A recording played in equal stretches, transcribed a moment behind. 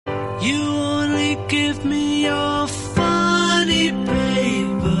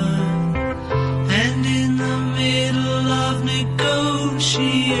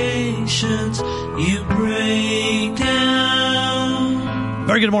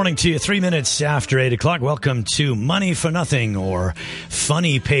Very good morning to you. 3 minutes after 8 o'clock. Welcome to Money for Nothing, or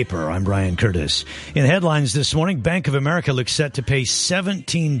Funny Paper. I'm Brian Curtis. In headlines this morning, Bank of America looks set to pay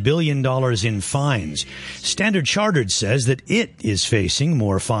 $17 billion in fines. Standard Chartered says that it is facing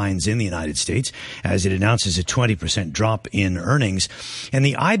more fines in the United States as it announces a 20% drop in earnings. And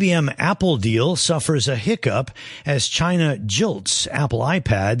the IBM Apple deal suffers a hiccup as China jilts Apple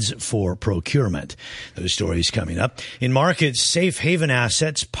iPads for procurement. Those stories coming up. In markets, safe haven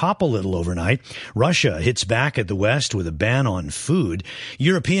assets pop a little overnight. Russia hits back at the West with a ban on food.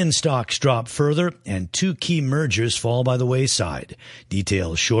 European stocks drop further, and two key mergers fall by the wayside.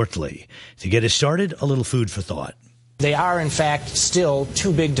 Details shortly. To get us started, a little food for thought. They are, in fact, still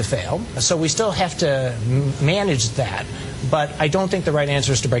too big to fail, so we still have to manage that, but I don't think the right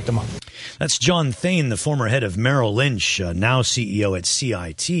answer is to break them up. That's John Thain, the former head of Merrill Lynch, now CEO at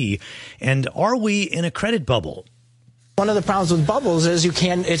CIT. And are we in a credit bubble? One of the problems with bubbles is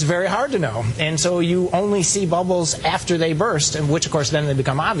it's very hard to know. And so you only see bubbles after they burst, and which, of course, then they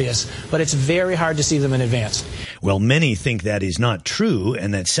become obvious. But it's very hard to see them in advance. Well, many think that is not true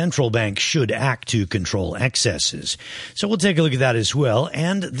and that central banks should act to control excesses. So we'll take a look at that as well,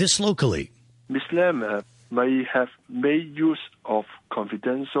 and this locally. Ms. Lam may have made use of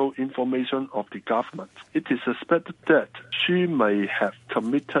confidential information of the government. It is suspected that she may have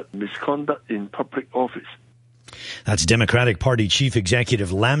committed misconduct in public office. That's Democratic Party Chief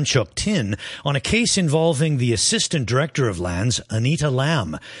Executive Lam Cheuk Tin on a case involving the Assistant Director of Lands, Anita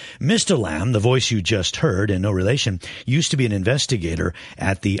Lam. Mr. Lam, the voice you just heard, and no relation, used to be an investigator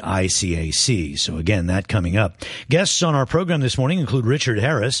at the ICAC. So again, that coming up. Guests on our program this morning include Richard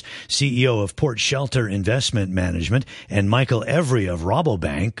Harris, CEO of Port Shelter Investment Management, and Michael Every of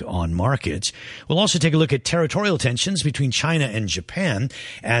Rabobank on markets. We'll also take a look at territorial tensions between China and Japan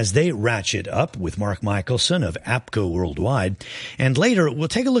as they ratchet up with Mark Michelson of APCO Worldwide. And later, we'll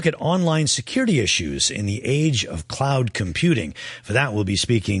take a look at online security issues in the age of cloud computing. For that, we'll be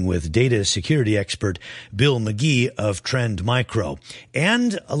speaking with data security expert Bill McGee of Trend Micro.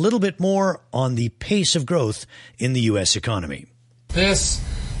 And a little bit more on the pace of growth in the U.S. economy. This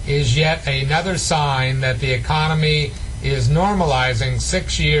is yet another sign that the economy is normalizing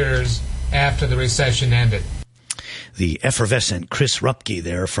 6 years after the recession ended. The effervescent Chris Rupke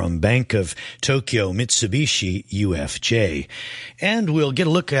there from Bank of Tokyo Mitsubishi UFJ. And we'll get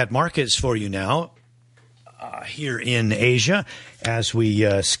a look at markets for you now here in Asia as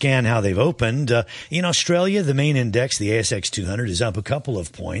we scan how they've opened. In Australia, the main index, the ASX 200, is up a couple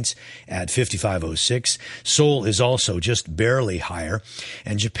of points at 55.06. Seoul is also just barely higher.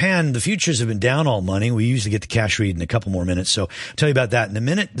 And Japan, the futures have been down all morning. We usually get the cash read in a couple more minutes, so I'll tell you about that in a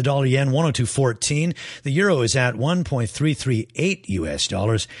minute. The dollar yen, 102.14. The euro is at 1.338 US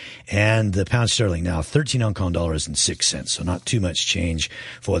dollars. And the pound sterling now, 13 Hong Kong dollars and 6 cents. So not too much change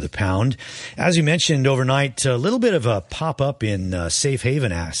for the pound. As you mentioned overnight, a little bit of a pop-up in safe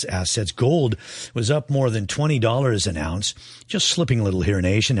haven assets. Gold was up more than $20 an ounce, just slipping a little here in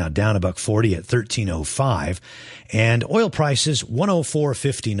Asia, now down $1.40 at $13.05. And oil prices,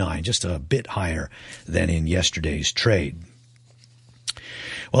 $104.59, just a bit higher than in yesterday's trade.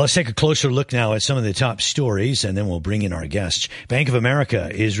 Well, let's take a closer look now at some of the top stories, and then we'll bring in our guests. Bank of America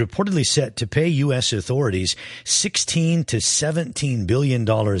is reportedly set to pay U.S. authorities $16 to $17 billion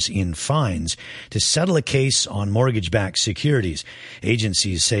in fines to settle a case on mortgage-backed securities.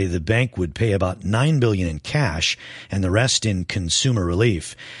 Agencies say the bank would pay about $9 billion in cash and the rest in consumer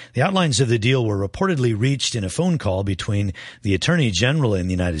relief. The outlines of the deal were reportedly reached in a phone call between the Attorney General in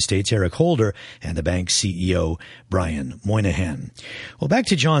the United States, Eric Holder, and the bank's CEO, Brian Moynihan. Well, back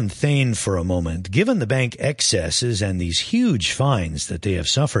to John Thain for a moment. Given the bank excesses and these huge fines that they have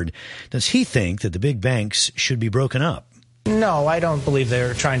suffered, does he think that the big banks should be broken up? No, I don't believe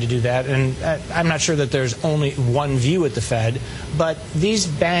they're trying to do that, and I'm not sure that there's only one view at the Fed, but these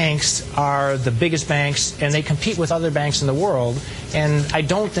banks are the biggest banks, and they compete with other banks in the world, and I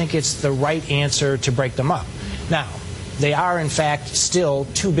don't think it's the right answer to break them up. Now, they are, in fact, still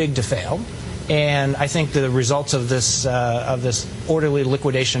too big to fail. And I think the results of this orderly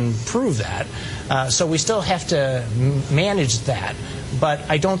liquidation prove that. So we still have to manage that. But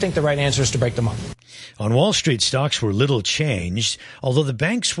I don't think the right answer is to break them up. On Wall Street, stocks were little changed, although the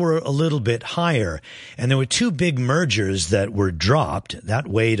banks were a little bit higher. And there were two big mergers that were dropped. That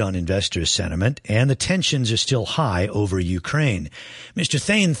weighed on investor sentiment, and the tensions are still high over Ukraine. Mr.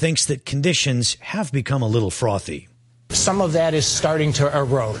 Thain thinks that conditions have become a little frothy. Some of that is starting to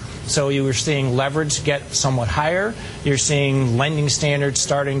erode. So you were seeing leverage get somewhat higher. You're seeing lending standards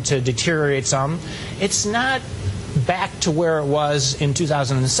starting to deteriorate some. It's not back to where it was in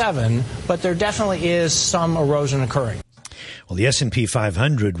 2007, but there definitely is some erosion occurring. Well, the S&P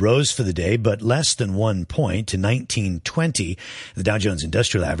 500 rose for the day, but less than 1 point to 1920. The Dow Jones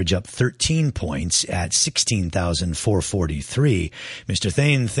Industrial Average up 13 points at 16,443. Mr.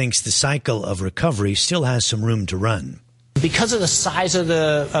 Thain thinks the cycle of recovery still has some room to run. Because of the size of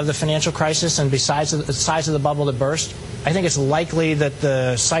the financial crisis and besides the size of the bubble that burst, I think it's likely that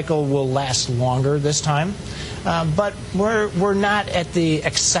the cycle will last longer this time. But we're not at the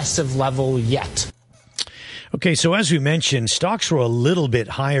excessive level yet. Okay, so as we mentioned, stocks were a little bit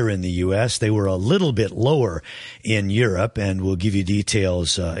higher in the U.S. They were a little bit lower in Europe, and we'll give you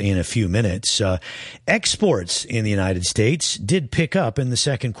details in a few minutes. Exports in the United States did pick up in the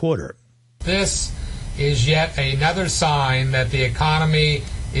second quarter. This is yet another sign that the economy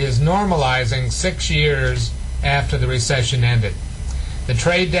is normalizing 6 years after the recession ended. The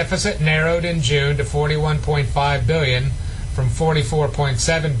trade deficit narrowed in June to $41.5 billion from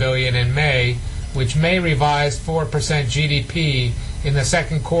 $44.7 billion in May, which may revise 4% GDP in the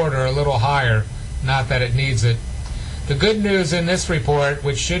second quarter a little higher, not that it needs it. The good news in this report,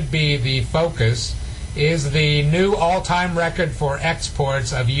 which should be the focus, is the new all-time record for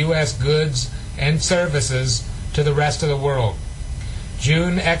exports of U.S. goods and services to the rest of the world.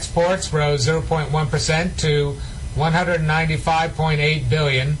 June exports rose 0.1% to $195.8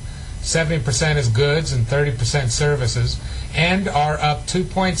 billion, 70% is goods and 30% services, and are up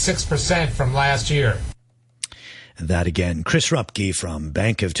 2.6% from last year. That again, Chris Rupke from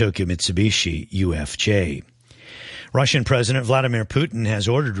Bank of Tokyo Mitsubishi UFJ. Russian President Vladimir Putin has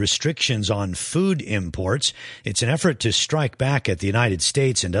ordered restrictions on food imports. It's an effort to strike back at the United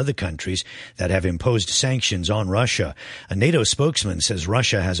States and other countries that have imposed sanctions on Russia. A NATO spokesman says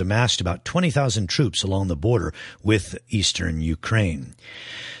Russia has amassed about 20,000 troops along the border with eastern Ukraine.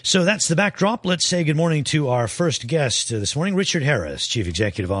 So that's the backdrop. Let's say good morning to our first guest this morning, Richard Harris, Chief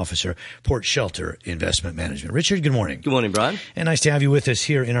Executive Officer, Port Shelter Investment Management. Richard, good morning. Good morning, Brian. And nice to have you with us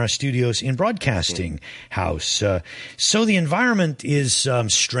here in our studios in Broadcasting House. So the environment is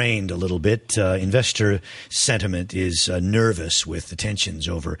strained a little bit. Investor sentiment is nervous with the tensions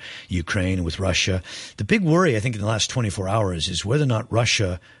over Ukraine and with Russia. The big worry, I think, in the last 24 hours is whether or not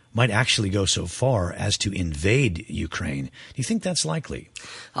Russia might actually go so far as to invade Ukraine. Do you think that's likely?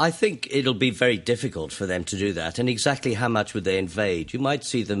 I think it'll be very difficult for them to do that. And exactly how much would they invade? You might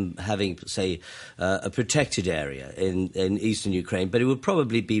see them having, say, a protected area in eastern Ukraine, but it would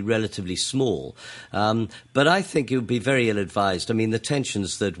probably be relatively small. But I think it would be very ill-advised. I mean, the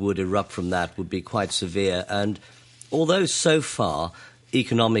tensions that would erupt from that would be quite severe. And although so far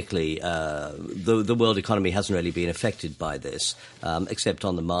economically, the world economy hasn't really been affected by this, except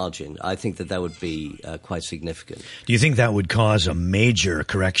on the margin. I think that would be quite significant. Do you think that would cause a major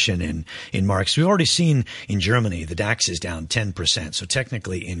correction in markets? We've already seen in Germany the DAX is down 10%, so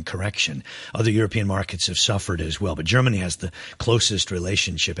technically in correction. Other European markets have suffered as well, but Germany has the closest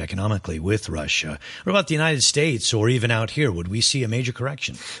relationship economically with Russia. What about the United States or even out here? Would we see a major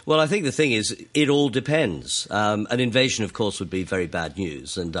correction? Well, I think the thing is, it all depends. An invasion, of course, would be very bad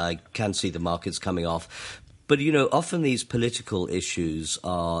news, and I can see the markets coming off. But, you know, often these political issues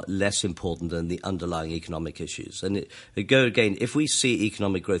are less important than the underlying economic issues. And if we see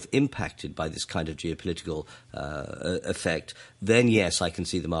economic growth impacted by this kind of geopolitical effect, then yes, I can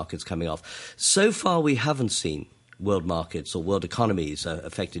see the markets coming off. So far, we haven't seen world markets or world economies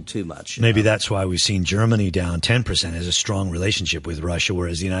affected too much. Maybe that's why we've seen Germany down 10%, has a strong relationship with Russia,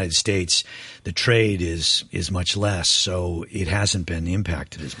 whereas the United States, the trade is much less, so it hasn't been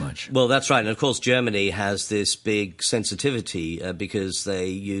impacted as much. Well, that's right. And, of course, Germany has this big sensitivity because they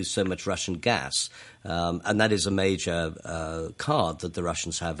use so much Russian gas, and that is a major card that the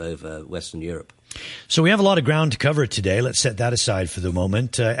Russians have over Western Europe. So we have a lot of ground to cover today. Let's set that aside for the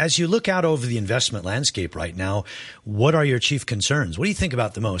moment. As you look out over the investment landscape right now, what are your chief concerns? What do you think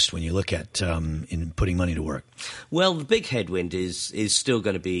about the most when you look at in putting money to work? Well, the big headwind is still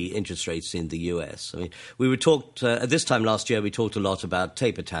going to be interest rates in the U.S. I mean, we were talked at this time last year, we talked a lot about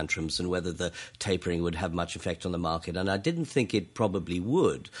taper tantrums and whether the tapering would have much effect on the market. And I didn't think it probably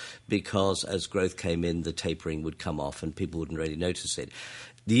would, because as growth came in, the tapering would come off and people wouldn't really notice it.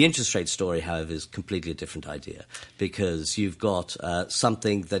 The interest rate story, however, is completely a different idea, because you've got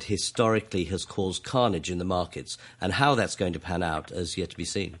something that historically has caused carnage in the markets, and how that's going to pan out is yet to be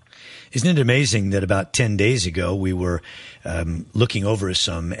seen. Isn't it amazing that about 10 days ago we were looking over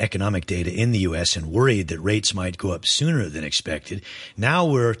some economic data in the U.S. and worried that rates might go up sooner than expected? Now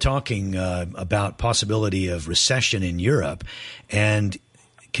we're talking about possibility of recession in Europe, and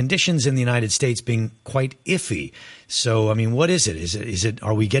conditions in the United States being quite iffy. So, I mean, what is it? Is it?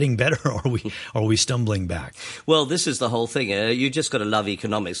 Are we getting better, or are we stumbling back? Well, this is the whole thing. You just got to love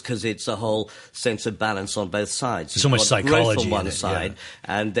economics because it's a whole sense of balance on both sides. So much psychology growth on one in it, side,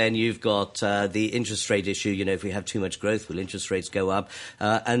 and then you've got the interest rate issue. You know, if we have too much growth, will interest rates go up?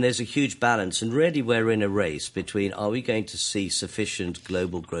 And there's a huge balance. And really, we're in a race between: are we going to see sufficient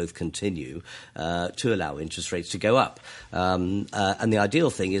global growth continue to allow interest rates to go up? And the ideal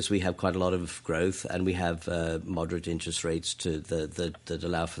thing is we have quite a lot of growth, and we have moderate interest rates that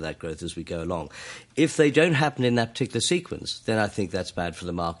allow for that growth as we go along. If they don't happen in that particular sequence, then I think that's bad for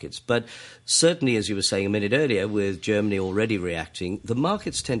the markets. But certainly, as you were saying a minute earlier, with Germany already reacting, the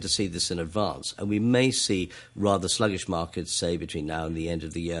markets tend to see this in advance, and we may see rather sluggish markets, say, between now and the end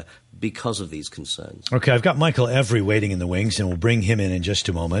of the year because of these concerns. Okay, I've got Michael Every waiting in the wings, and we'll bring him in just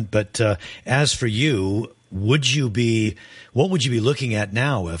a moment. But as for you, what would you be looking at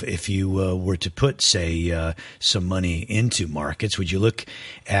now if you were to put, say, some money into markets? Would you look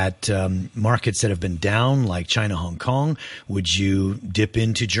at markets that have been down, like China, Hong Kong? Would you dip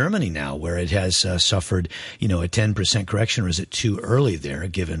into Germany now, where it has suffered, a 10% correction, or is it too early there,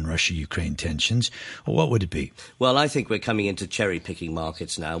 given Russia-Ukraine tensions? Or what would it be? Well, I think we're coming into cherry-picking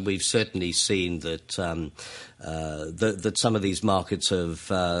markets now. We've certainly seen that that some of these markets have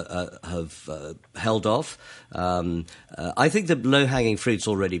held off. I think the low-hanging fruit's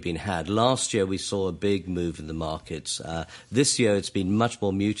already been had. Last year we saw a big move in the markets. This year it's been much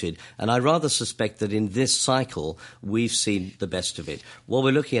more muted, and I rather suspect that in this cycle we've seen the best of it. What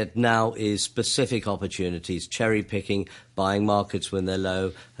we're looking at now is specific opportunities, cherry-picking, buying markets when they're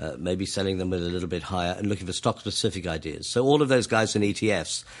low, maybe selling them with a little bit higher, and looking for stock-specific ideas. So all of those guys in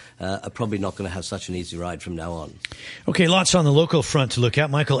ETFs are probably not going to have such an easy ride from now on. Okay, lots on the local front to look at.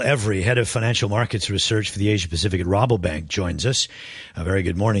 Michael Every, head of financial markets research for the Asia Pacific at Rabobank, joins us. A very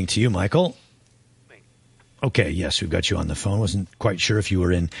good morning to you, Michael. Okay, yes, we've got you on the phone. Wasn't quite sure if you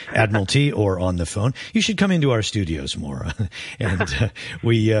were in Admiralty or on the phone. You should come into our studios more, and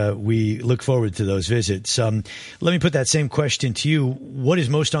we look forward to those visits. Let me put that same question to you. What is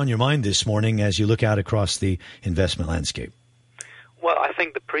most on your mind this morning as you look out across the investment landscape? Well, I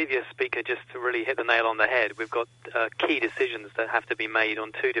think the previous speaker just really hit the nail on the head. We've got key decisions that have to be made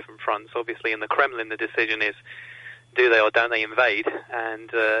on two different fronts. Obviously, in the Kremlin, the decision is, do they or don't they invade? And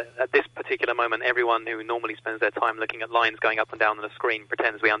at this particular moment, everyone who normally spends their time looking at lines going up and down on the screen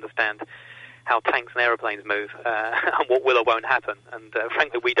pretends we understand how tanks and aeroplanes move and what will or won't happen. And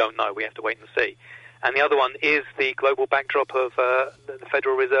frankly, we don't know. We have to wait and see. And the other one is the global backdrop of the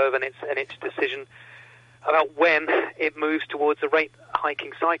Federal Reserve and its decision about when it moves towards a rate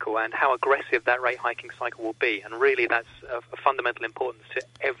hiking cycle and how aggressive that rate hiking cycle will be. And really, that's of fundamental importance to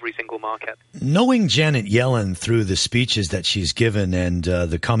every single market. Knowing Janet Yellen through the speeches that she's given and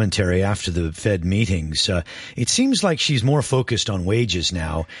the commentary after the Fed meetings, it seems like she's more focused on wages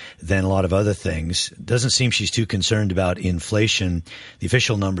now than a lot of other things. Doesn't seem she's too concerned about inflation. The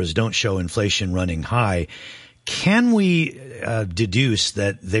official numbers don't show inflation running high. Can we deduce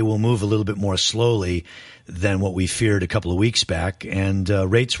that they will move a little bit more slowly than what we feared a couple of weeks back, and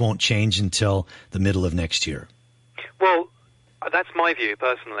rates won't change until the middle of next year? Well, that's my view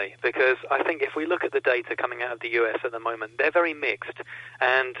personally, because I think if we look at the data coming out of the US at the moment, they're very mixed.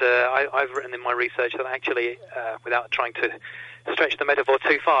 And I've written in my research that actually, without trying to stretch the metaphor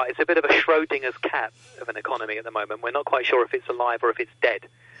too far, it's a bit of a Schrodinger's cat of an economy at the moment. We're not quite sure if it's alive or if it's dead.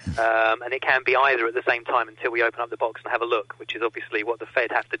 And it can be either at the same time until we open up the box and have a look, which is obviously what the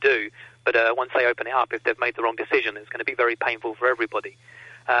Fed have to do. But once they open it up, if they've made the wrong decision, it's going to be very painful for everybody.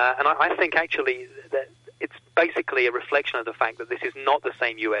 And I think actually that it's basically a reflection of the fact that this is not the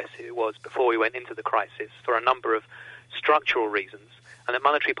same US it was before we went into the crisis for a number of structural reasons. And that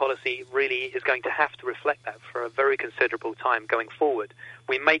monetary policy really is going to have to reflect that for a very considerable time going forward.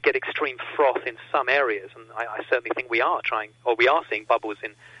 We may get extreme froth in some areas, and I certainly think we are seeing bubbles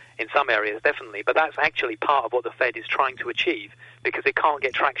in some areas, definitely. But that's actually part of what the Fed is trying to achieve, because it can't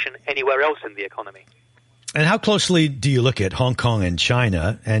get traction anywhere else in the economy. And how closely do you look at Hong Kong and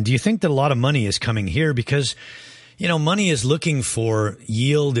China? And do you think that a lot of money is coming here because, money is looking for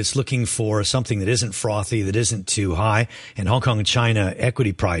yield. It's looking for something that isn't frothy, that isn't too high. And Hong Kong and China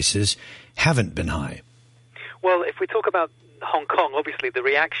equity prices haven't been high. Well, if we talk about Hong Kong, obviously the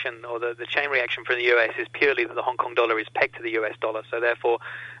reaction or the chain reaction from the US is purely that the Hong Kong dollar is pegged to the US dollar. So therefore,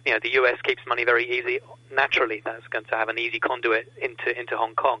 the US keeps money very easy. Naturally, that's going to have an easy conduit into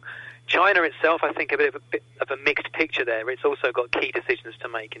Hong Kong. China itself, I think, a bit of a mixed picture there. It's also got key decisions to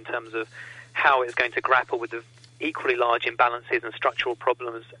make in terms of how it's going to grapple with the equally large imbalances and structural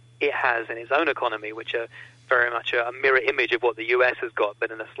problems it has in its own economy, which are very much a mirror image of what the US has got,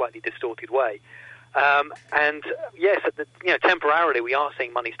 but in a slightly distorted way. And yes, temporarily we are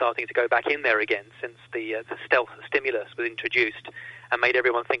seeing money starting to go back in there again since the stealth stimulus was introduced and made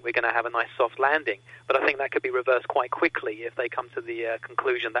everyone think we're going to have a nice soft landing. But I think that could be reversed quite quickly if they come to the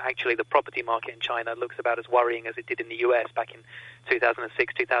conclusion that actually the property market in China looks about as worrying as it did in the US back in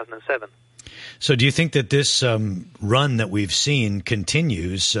 2006, 2007. So do you think that this run that we've seen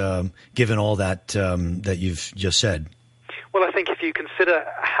continues, given all that that you've just said? Well, I think if you consider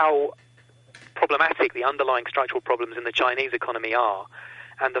how problematic the underlying structural problems in the Chinese economy are,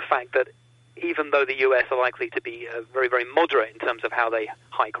 and the fact that even though the US are likely to be very, very moderate in terms of how they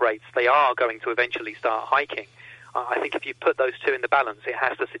hike rates, they are going to eventually start hiking. I think if you put those two in the balance, it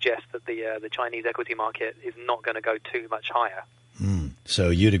has to suggest that the Chinese equity market is not going to go too much higher. So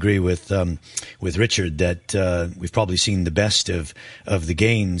you'd agree with Richard that we've probably seen the best of the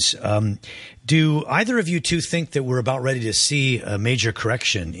gains. Do either of you two think that we're about ready to see a major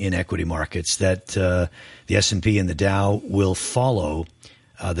correction in equity markets, that the S&P and the Dow will follow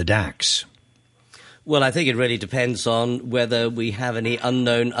the DAX? Well, I think it really depends on whether we have any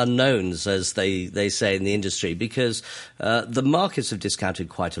unknown unknowns, as they say in the industry, because the markets have discounted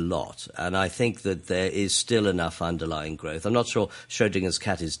quite a lot, and I think that there is still enough underlying growth. I'm not sure Schrodinger's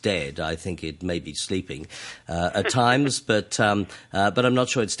cat is dead. I think it may be sleeping at times, but I'm not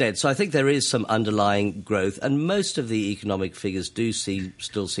sure it's dead. So I think there is some underlying growth, and most of the economic figures do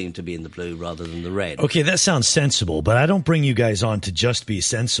still seem to be in the blue rather than the red. Okay, that sounds sensible, but I don't bring you guys on to just be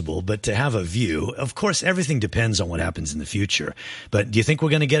sensible, but to have a view. Of course, everything depends on what happens in the future. But do you think we're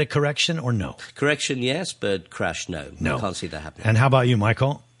going to get a correction or no? Correction, yes, but crash, no. No. I can't see that happening. And how about you,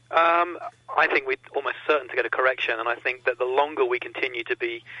 Michael? I think we're almost certain to get a correction, and I think that the longer we continue to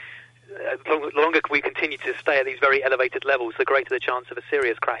stay at these very elevated levels, the greater the chance of a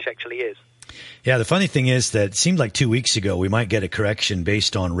serious crash actually is. Yeah, the funny thing is that it seemed like 2 weeks ago we might get a correction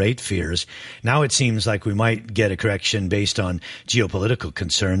based on rate fears. Now it seems like we might get a correction based on geopolitical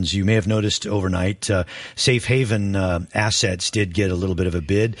concerns. You may have noticed overnight safe haven assets did get a little bit of a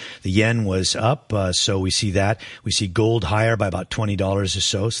bid. The yen was up, so we see that. We see gold higher by about $20 or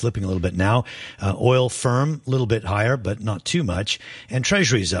so, slipping a little bit now. Oil firm, a little bit higher, but not too much. And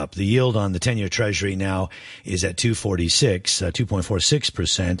Treasury's up. The yield on the 10-year Treasury now is at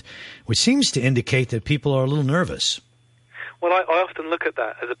 2.46%, which seems to indicate that people are a little nervous. Well, I often look at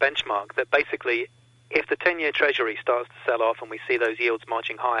that as a benchmark, that basically if the 10-year Treasury starts to sell off and we see those yields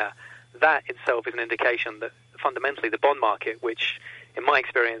marching higher, that itself is an indication that fundamentally the bond market, which in my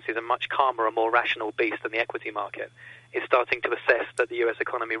experience is a much calmer and more rational beast than the equity market, is starting to assess that the US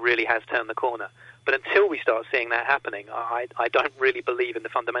economy really has turned the corner. But until we start seeing that happening, I don't really believe in the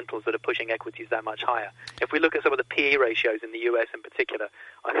fundamentals that are pushing equities that much higher. If we look at some of the PE ratios in the US in particular,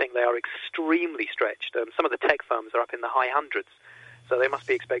 I think they are extremely stretched. Some of the tech firms are up in the high hundreds. So they must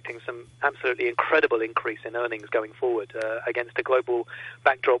be expecting some absolutely incredible increase in earnings going forward against a global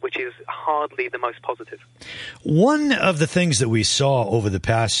backdrop, which is hardly the most positive. One of the things that we saw over the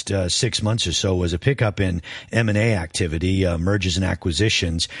past 6 months or so was a pickup in M&A activity, mergers and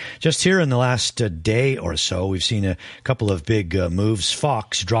acquisitions. Just here in the last day or so, we've seen a couple of big moves.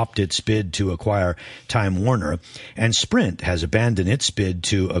 Fox dropped its bid to acquire Time Warner, and Sprint has abandoned its bid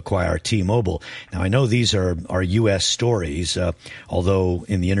to acquire T-Mobile. Now, I know these are U.S. stories, although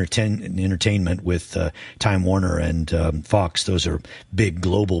in the entertainment with Time Warner and Fox, those are big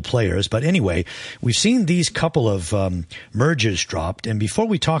global players. But anyway, we've seen these couple of mergers dropped. And before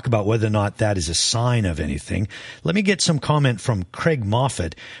we talk about whether or not that is a sign of anything, let me get some comment from Craig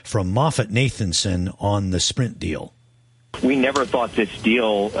Moffett from Moffett-Nathanson on the Sprint deal. We never thought this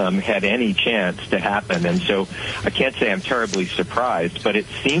deal had any chance to happen, and so I can't say I'm terribly surprised, but it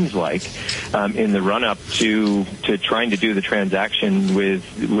seems like in the run-up to trying to do the transaction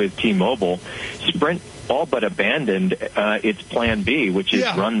with T-Mobile, Sprint all but abandoned its plan B, which is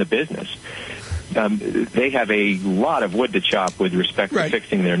run the business. They have a lot of wood to chop with respect to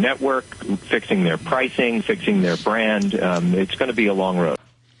fixing their network, fixing their pricing, fixing their brand. It's going to be a long road.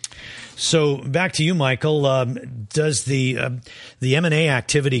 So back to you, Michael. Does the M&A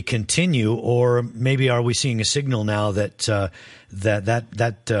activity continue, or maybe are we seeing a signal now that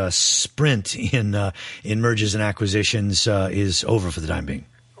sprint in mergers and acquisitions is over for the time being?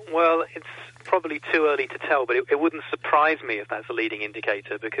 Well, it's probably too early to tell, but it wouldn't surprise me if that's a leading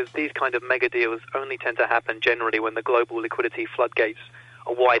indicator, because these kind of mega deals only tend to happen generally when the global liquidity floodgates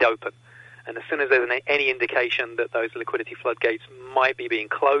are wide open. And as soon as there's any indication that those liquidity floodgates might be being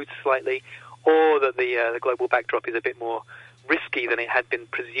closed slightly, or that the global backdrop is a bit more risky than it had been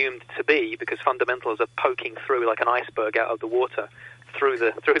presumed to be, because fundamentals are poking through like an iceberg out of the water through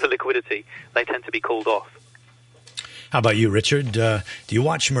the liquidity, they tend to be called off. How about you, Richard? Do you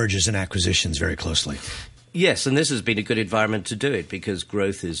watch mergers and acquisitions very closely? Yes, and this has been a good environment to do it because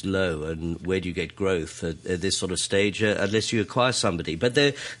growth is low, and where do you get growth at this sort of stage unless you acquire somebody? But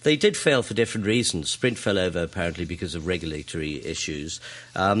they did fail for different reasons. Sprint fell over apparently because of regulatory issues,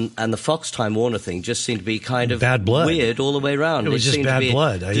 and the Fox Time Warner thing just seemed to be kind of bad blood. Weird all the way around. It was just bad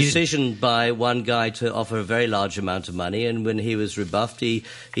blood. Decision by one guy to offer a very large amount of money, and when he was rebuffed,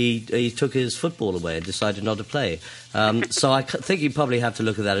 he took his football away and decided not to play. So I think you probably have to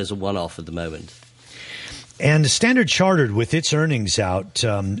look at that as a one-off at the moment. And Standard Chartered, with its earnings out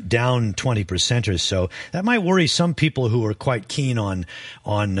down 20% or so, that might worry some people who are quite keen on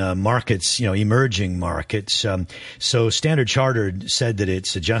markets, emerging markets. So Standard Chartered said that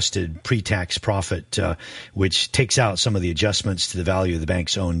its adjusted pre-tax profit, which takes out some of the adjustments to the value of the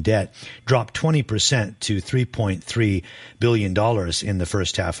bank's own debt, dropped 20% to $3.3 billion in the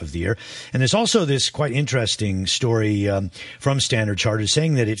first half of the year. And there's also this quite interesting story from Standard Chartered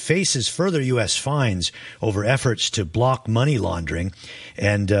saying that it faces further U.S. fines over efforts to block money laundering,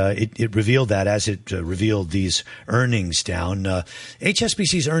 and it revealed that as it revealed these earnings down.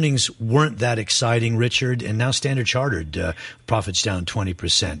 HSBC's earnings weren't that exciting, Richard, and now Standard Chartered profits down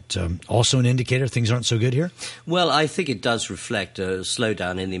 20%. Also an indicator things aren't so good here? Well, I think it does reflect a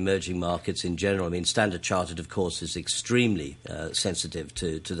slowdown in the emerging markets in general. I mean, Standard Chartered, of course, is extremely sensitive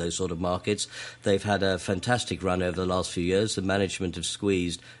to those sort of markets. They've had a fantastic run over the last few years. The management have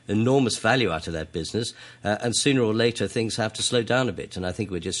squeezed enormous value out of that business, and sooner or later things have to slow down a bit. And I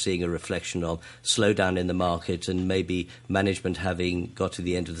think we're just seeing a reflection of slowdown in the market and maybe management having got to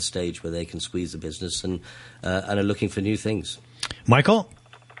the end of the stage where they can squeeze the business and are looking for new things. Michael?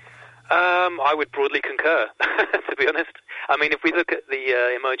 I would broadly concur, to be honest. I mean, if we look at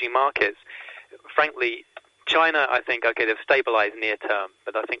the emerging markets, frankly, China, I think, they've stabilized near term,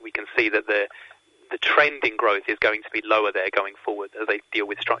 but I think we can see that the trend in growth is going to be lower there going forward as they deal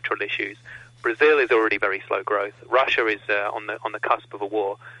with structural issues. Brazil is already very slow growth. Russia is on the cusp of a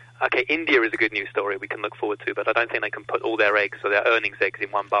war. Okay, India is a good news story we can look forward to, but I don't think they can put all their eggs or their earnings eggs in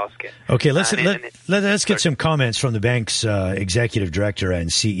one basket. Okay, let's get some comments from the bank's executive director and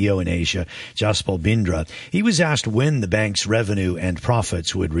CEO in Asia, Jaspal Bindra. He was asked when the bank's revenue and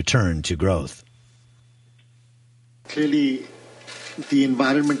profits would return to growth. Clearly, the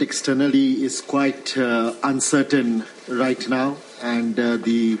environment externally is quite uncertain right now, and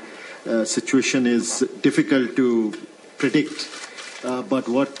the situation is difficult to predict. But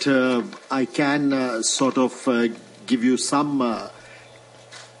what I can sort of give you some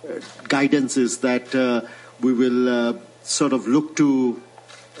guidance is that we will sort of look to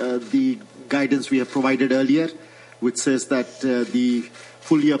the guidance we have provided earlier, which says that the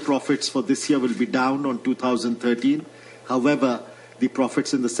full year profits for this year will be down on 2013. However, the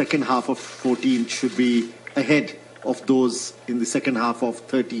profits in the second half of 2014 should be ahead of those in the second half of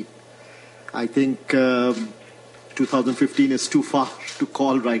 2013. I think 2015 is too far to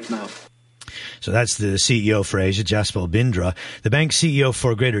call right now. So that's the CEO for Asia, Jaspal Bindra. The bank's CEO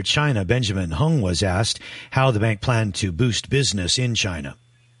for Greater China, Benjamin Hung, was asked how the bank planned to boost business in China.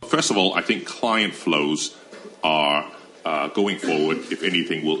 First of all, I think client flows are going forward, if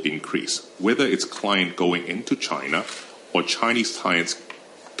anything, will increase. Whether it's client going into China or Chinese clients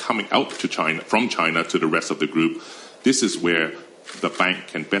coming out to China, from China to the rest of the group, this is where the bank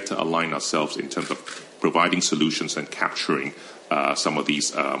can better align ourselves in terms of providing solutions and capturing some of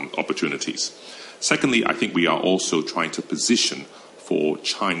these opportunities. Secondly, I think we are also trying to position for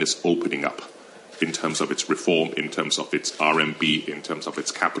China's opening up in terms of its reform, in terms of its RMB, in terms of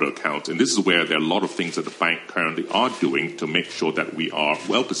its capital account. And this is where there are a lot of things that the bank currently are doing to make sure that we are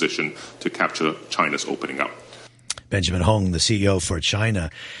well positioned to capture China's opening up. Benjamin Hung, the CEO for China.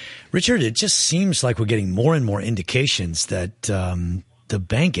 Richard, it just seems like we're getting more and more indications that the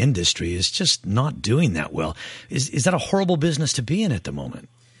bank industry is just not doing that well. Is that a horrible business to be in at the moment?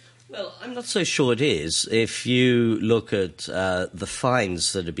 Well, I'm not so sure it is. If you look at the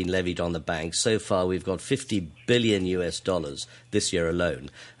fines that have been levied on the banks, so far we've got $50 billion this year alone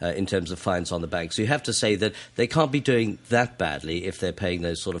in terms of fines on the banks. So you have to say that they can't be doing that badly if they're paying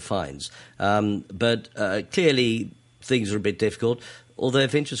those sort of fines. But clearly things are a bit difficult. Although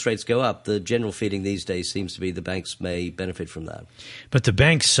if interest rates go up, the general feeling these days seems to be the banks may benefit from that. But the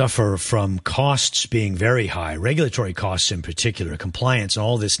banks suffer from costs being very high, regulatory costs in particular. Compliance and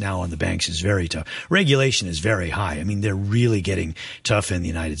all this now on the banks is very tough. Regulation is very high. I mean, they're really getting tough in the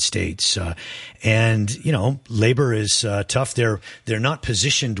United States. And, you know, labor is tough. They're not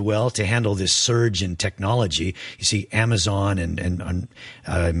positioned well to handle this surge in technology. You see Amazon and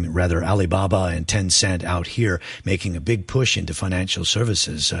Alibaba and Tencent out here making a big push into financial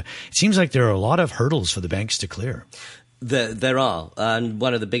services. It seems like there are a lot of hurdles for the banks to clear. There are. And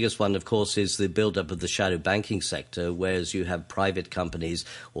one of the biggest one, of course, is the build-up of the shadow banking sector, whereas you have private companies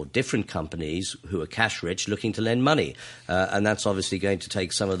or different companies who are cash-rich looking to lend money. And that's obviously going to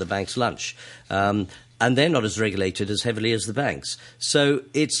take some of the bank's lunch. And they're not as regulated as heavily as the banks. So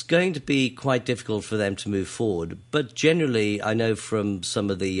it's going to be quite difficult for them to move forward. But generally, I know from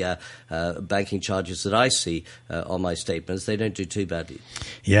some of the banking charges that I see on my statements, they don't do too badly.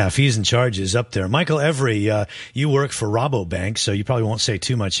 Yeah, fees and charges up there. Michael Every, you work for Rabobank, so you probably won't say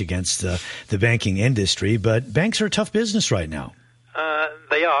too much against the banking industry, but banks are a tough business right now.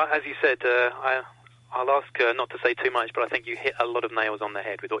 They are, as you said. I'll ask not to say too much, but I think you hit a lot of nails on the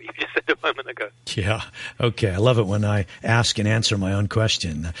head with what you just said a moment ago. Yeah. Okay. I love it when I ask and answer my own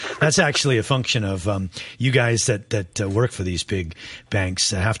question. That's actually a function of you guys that work for these big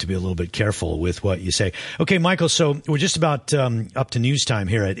banks have to be a little bit careful with what you say. Okay, Michael, so we're just about up to news time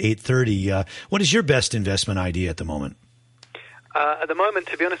here at 8:30. What is your best investment idea at the moment? At the moment,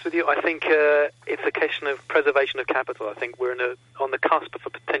 to be honest with you, I think it's a question of preservation of capital. I think we're on the cusp of a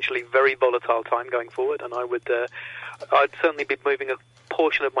potentially very volatile time going forward, and I'd certainly be moving a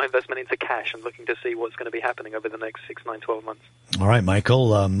portion of my investment into cash and looking to see what's going to be happening over the next 6, 9, 12 months. All right,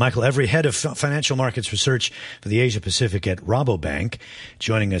 Michael. Michael Every, head of financial markets research for the Asia Pacific at Rabobank,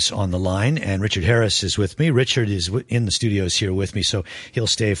 joining us on the line. And Richard Harris is with me. Richard is in the studios here with me, so he'll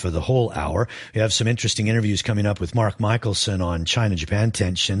stay for the whole hour. We have some interesting interviews coming up with Mark Michelson on China-Japan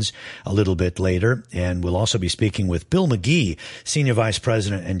tensions a little bit later. And we'll also be speaking with Bill McGee, Senior Vice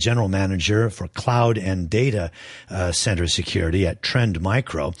President and General Manager for Cloud and Data Center Security at Trend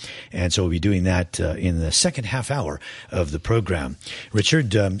Micro. And so we'll be doing that in the second half hour of the program.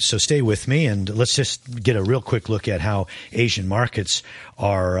 Richard, so stay with me and let's just get a real quick look at how Asian markets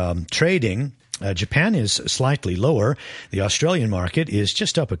are trading. Japan is slightly lower. The Australian market is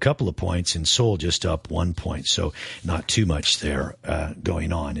just up a couple of points and Seoul just up 1 point. So not too much there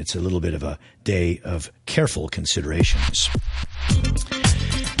going on. It's a little bit of a day of careful considerations.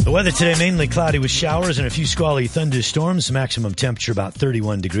 The weather today, mainly cloudy with showers and a few squally thunderstorms. Maximum temperature about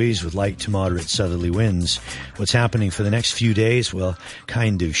 31 degrees with light to moderate southerly winds. What's happening for the next few days? Well,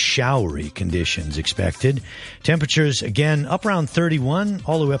 kind of showery conditions expected. Temperatures, again, up around 31,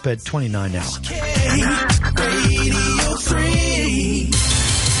 all the way up at 29 now.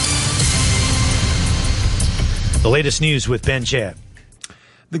 The latest news with Ben Chat.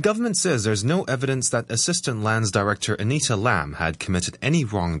 The government says there's no evidence that Assistant Lands Director Anita Lam had committed any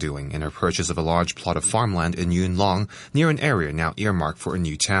wrongdoing in her purchase of a large plot of farmland in Yuen Long, near an area now earmarked for a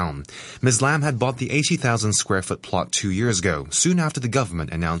new town. Ms. Lam had bought the 80,000 square foot plot 2 years ago, soon after the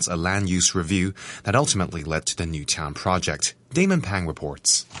government announced a land use review that ultimately led to the new town project. Damon Pang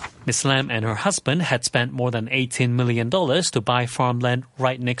reports. Ms. Lam and her husband had spent more than $18 million to buy farmland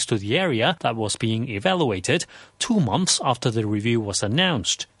right next to the area that was being evaluated 2 months after the review was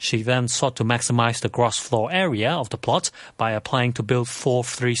announced. She then sought to maximize the gross floor area of the plot by applying to build 4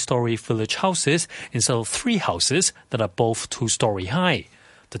 3-story village houses instead of 3 houses that are both 2-story high.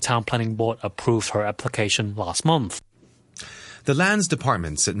 The Town Planning Board approved her application last month. The Lands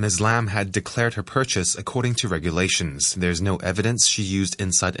Department said Ms. Lam had declared her purchase according to regulations. There's no evidence she used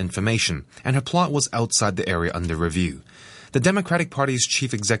inside information, and her plot was outside the area under review. The Democratic Party's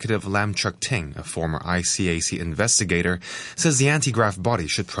chief executive Lam Chuk Ting, a former ICAC investigator, says the anti-graft body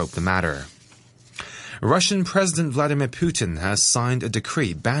should probe the matter. Russian President Vladimir Putin has signed a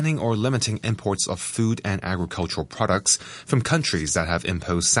decree banning or limiting imports of food and agricultural products from countries that have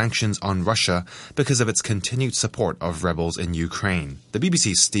imposed sanctions on Russia because of its continued support of rebels in Ukraine. The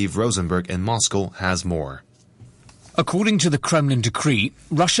BBC's Steve Rosenberg in Moscow has more. According to the Kremlin decree,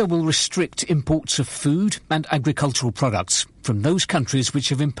 Russia will restrict imports of food and agricultural products from those countries which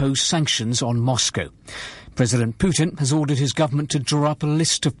have imposed sanctions on Moscow. President Putin has ordered his government to draw up a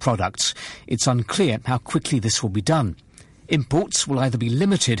list of products. It's unclear how quickly this will be done. Imports will either be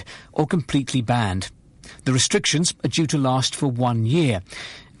limited or completely banned. The restrictions are due to last for 1 year.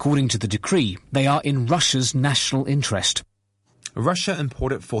 According to the decree, they are in Russia's national interest. Russia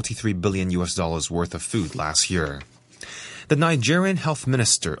imported $43 billion worth of food last year. The Nigerian Health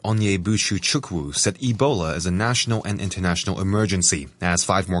Minister Onyebuchi Chukwu said Ebola is a national and international emergency, as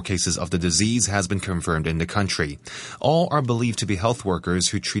 5 more cases of the disease has been confirmed in the country. All are believed to be health workers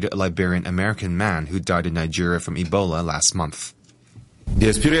who treated a Liberian-American man who died in Nigeria from Ebola last month. The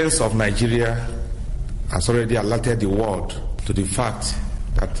experience of Nigeria has already alerted the world to the fact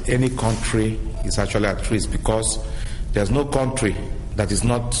that any country is actually at risk, because there's no country that is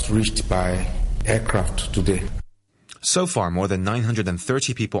not reached by aircraft today. So far, more than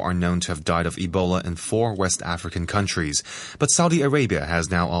 930 people are known to have died of Ebola in 4 West African countries. But Saudi Arabia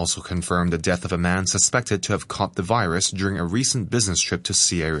has now also confirmed the death of a man suspected to have caught the virus during a recent business trip to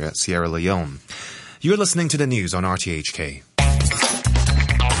Sierra Leone. You're listening to the news on RTHK.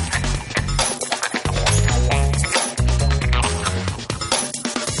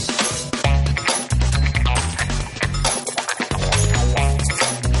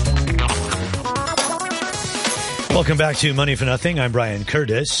 Welcome back to Money for Nothing. I'm Brian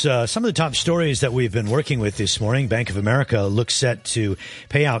Curtis. Some of the top stories that we've been working with this morning. Bank of America looks set to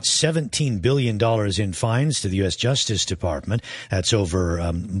pay out $17 billion in fines to the U.S. Justice Department. That's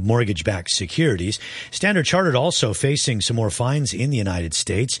over mortgage-backed securities. Standard Chartered also facing some more fines in the United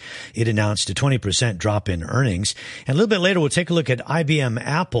States. It announced a 20% drop in earnings. And a little bit later, we'll take a look at IBM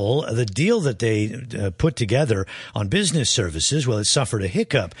Apple, the deal that they put together on business services. Well, it suffered a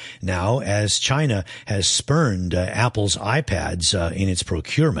hiccup now as China has spurned Apple's iPads in its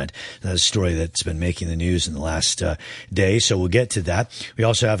procurement. That's a story that's been making the news in the last day, so we'll get to that. We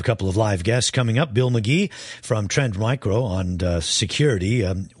also have a couple of live guests coming up. Bill McGee from Trend Micro on security,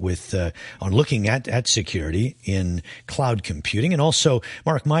 on looking at security in cloud computing, and also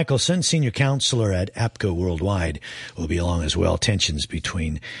Mark Michelson, senior counselor at APCO Worldwide, will be along as well. Tensions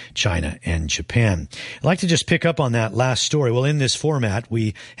between China and Japan. I'd like to just pick up on that last story. Well, in this format,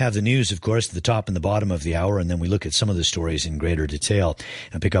 we have the news, of course, at the top and the bottom of the hour, and then we look at some of the stories in greater detail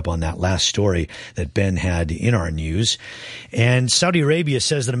and pick up on that last story that Ben had in our news. And Saudi Arabia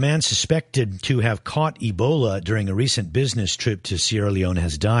says that a man suspected to have caught Ebola during a recent business trip to Sierra Leone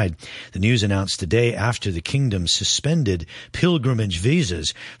has died. The news announced today after the kingdom suspended pilgrimage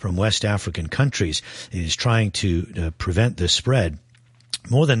visas from West African countries. It is trying to prevent the spread.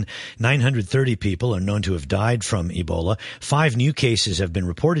 More than 930 people are known to have died from Ebola. 5 new cases have been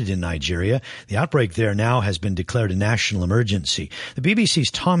reported in Nigeria. The outbreak there now has been declared a national emergency. The BBC's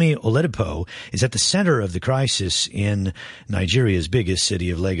Tommy Oledipo is at the center of the crisis in Nigeria's biggest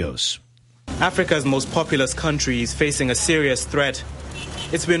city of Lagos. Africa's most populous country is facing a serious threat.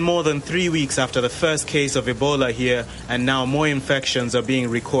 It's been more than 3 weeks after the first case of Ebola here, and now more infections are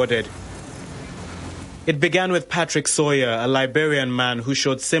being recorded. It began with Patrick Sawyer, a Liberian man who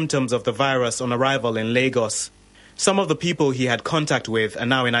showed symptoms of the virus on arrival in Lagos. Some of the people he had contact with are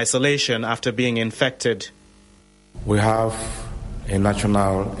now in isolation after being infected. We have a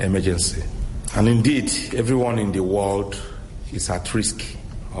national emergency. And indeed, everyone in the world is at risk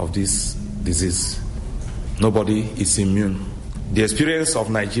of this disease. Nobody is immune. The experience of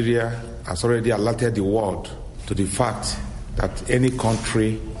Nigeria has already alerted the world to the fact that any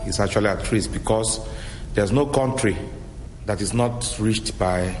country is actually at risk, because there's no country that is not reached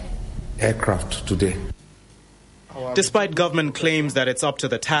by aircraft today. Despite government claims that it's up to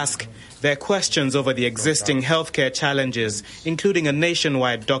the task, there are questions over the existing healthcare challenges, including a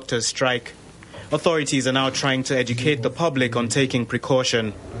nationwide doctors' strike. Authorities are now trying to educate the public on taking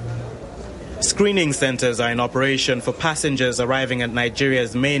precaution. Screening centers are in operation for passengers arriving at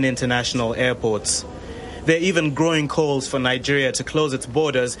Nigeria's main international airports. There are even growing calls for Nigeria to close its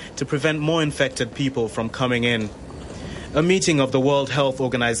borders to prevent more infected people from coming in. A meeting of the World Health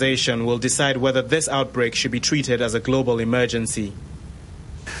Organization will decide whether this outbreak should be treated as a global emergency.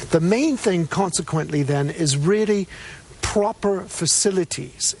 The main thing, consequently, then, is really proper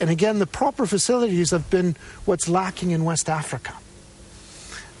facilities. And again, the proper facilities have been what's lacking in West Africa.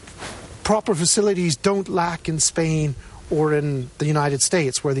 Proper facilities don't lack in Spain or in the United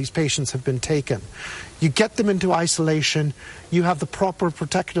States, where these patients have been taken. You get them into isolation, you have the proper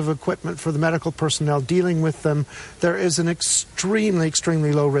protective equipment for the medical personnel dealing with them. There is an extremely,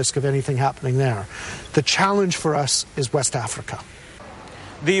 extremely low risk of anything happening there. The challenge for us is West Africa.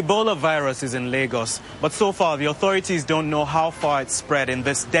 The Ebola virus is in Lagos, but so far the authorities don't know how far it's spread in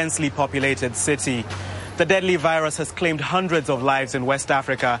this densely populated city. The deadly virus has claimed hundreds of lives in West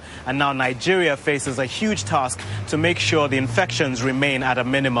Africa, and now Nigeria faces a huge task to make sure the infections remain at a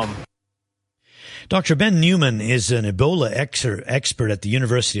minimum. Dr. Ben Newman is an Ebola expert at the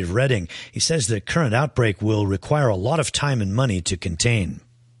University of Reading. He says the current outbreak will require a lot of time and money to contain.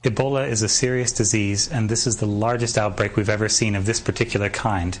 Ebola is a serious disease, and this is the largest outbreak we've ever seen of this particular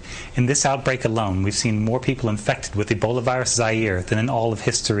kind. In this outbreak alone, we've seen more people infected with Ebola virus Zaire than in all of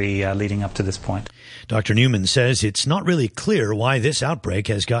history leading up to this point. Dr. Newman says it's not really clear why this outbreak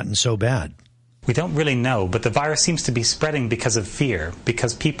has gotten so bad. We don't really know, but the virus seems to be spreading because of fear,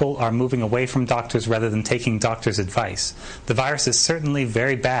 because people are moving away from doctors rather than taking doctors' advice. The virus is certainly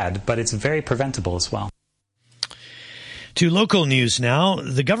very bad, but it's very preventable as well. To local news now.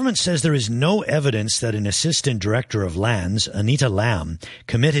 The government says there is no evidence that an assistant director of lands, Anita Lam,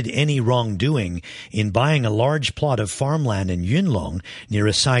 committed any wrongdoing in buying a large plot of farmland in Yunlong near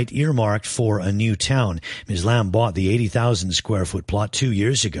a site earmarked for a new town. Ms. Lam bought the 80,000 square foot plot 2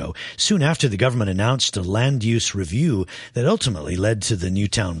 years ago, soon after the government announced a land use review that ultimately led to the new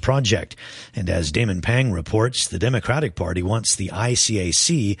town project. And as Damon Pang reports, the Democratic Party wants the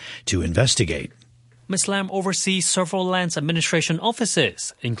ICAC to investigate. Ms. Lam oversees several lands administration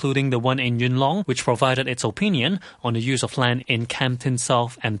offices, including the one in Yunlong, which provided its opinion on the use of land in Campton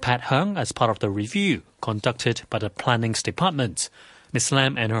South and Pat Hung as part of the review conducted by the Planning's Department. Ms.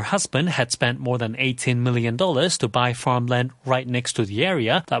 Lam and her husband had spent more than $18 million to buy farmland right next to the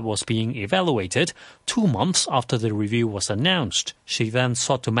area that was being evaluated 2 months after the review was announced. She then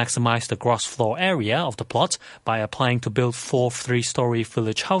sought to maximize the gross floor area of the plot by applying to build 4 3-story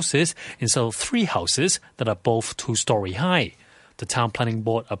village houses instead of 3 houses that are both 2-story high. The Town Planning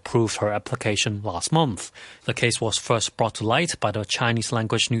Board approved her application last month. The case was first brought to light by the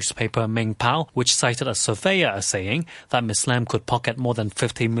Chinese-language newspaper Mingpao, which cited a surveyor as saying that Ms. Lam could pocket more than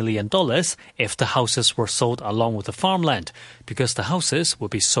 $50 million if the houses were sold along with the farmland, because the houses would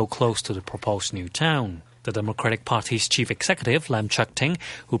be so close to the proposed new town. The Democratic Party's chief executive, Lam Chuk-ting,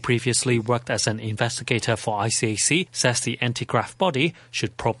 who previously worked as an investigator for ICAC, says the anti-graft body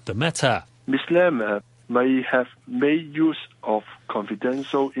should probe the matter. Ms. Lam may have made use of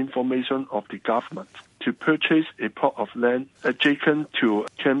confidential information of the government to purchase a plot of land adjacent to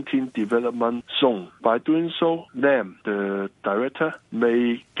Campton Development Zone. By doing so, Lam, the director,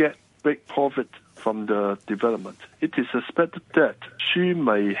 may get big profit from the development. It is suspected that she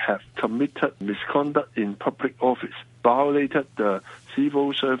may have committed misconduct in public office, violated the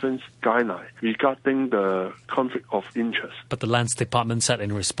civil servants' guideline regarding the conflict of interest. But the Lands Department said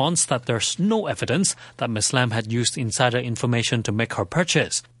in response that there's no evidence that Ms. Lam had used insider information to make her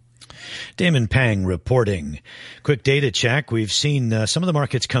purchase. Damon Pang reporting. Quick data check. We've seen some of the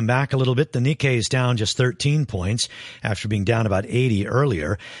markets come back a little bit. The Nikkei is down just 13 points after being down about 80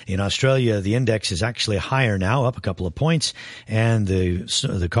 earlier. In Australia, the index is actually higher now, up a couple of points, and the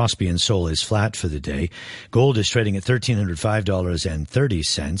Kospi and Seoul is flat for the day. Gold is trading at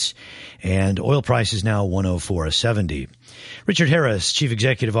 $1,305.30, and oil price is now $104.70. Richard Harris, Chief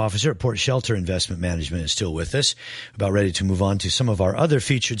Executive Officer at Port Shelter Investment Management, is still with us. About ready to move on to some of our other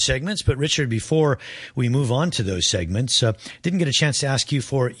featured segments. But Richard, before we move on to those segments, didn't get a chance to ask you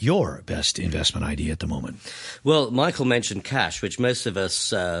for your best investment idea at the moment. Well, Michael mentioned cash, which most of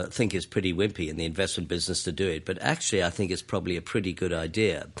us think is pretty wimpy in the investment business to do it. But actually, I think it's probably a pretty good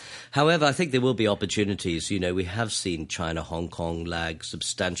idea. However, I think there will be opportunities. You know, we have seen China, Hong Kong lag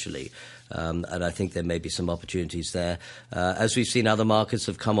substantially. And I think there may be some opportunities there. As we've seen, other markets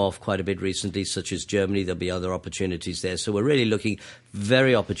have come off quite a bit recently, such as Germany. There'll be other opportunities there. So we're really looking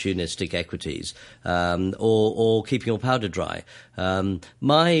very opportunistic equities, or keeping your powder dry.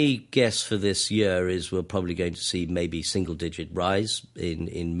 My guess for this year is we're probably going to see maybe single-digit rise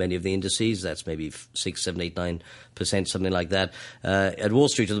in many of the indices. That's maybe 6, 7, 8, 9%, something like that. At Wall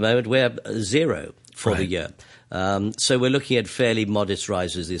Street at the moment, we're 0 for the year. So we're looking at fairly modest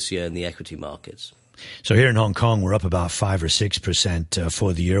rises this year in the equity markets. So here in Hong Kong, we're up about 5 or 6%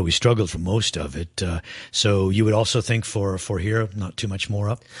 for the year. We struggled for most of it. So you would also think for here, not too much more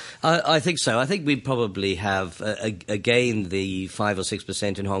up? I think so. I think we probably have, again, the 5 or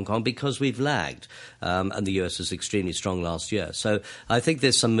 6% in Hong Kong because we've lagged. And the US was extremely strong last year. So I think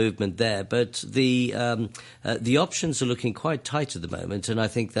there's some movement there. But the options are looking quite tight at the moment. And I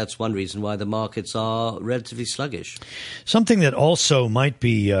think that's one reason why the markets are relatively sluggish. Something that also might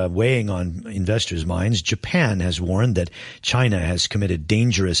be weighing on investors' minds, Japan has warned that China has committed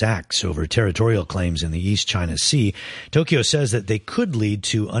dangerous acts over territorial claims in the East China Sea. Tokyo says that they could lead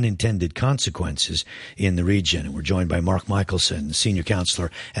to unintended consequences in the region. And we're joined by Mark Michelson, Senior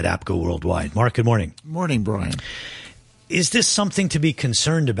Counselor at APCO Worldwide. Mark, good morning. Morning, Brian. Is this something to be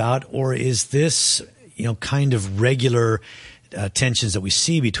concerned about, or is this, kind of regular tensions that we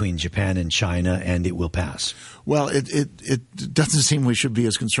see between Japan and China, and it will pass? Well, it doesn't seem we should be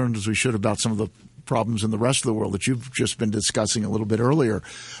as concerned as we should about some of the problems in the rest of the world that you've just been discussing a little bit earlier.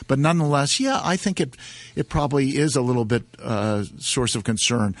 But nonetheless, yeah, I think it probably is a little bit source of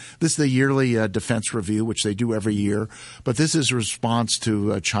concern. This is the yearly defense review, which they do every year. But this is a response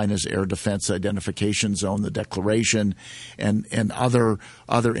to China's Air Defense Identification Zone, the declaration, and other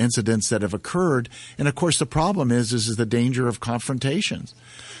incidents that have occurred. And, of course, the problem is the danger of confrontations.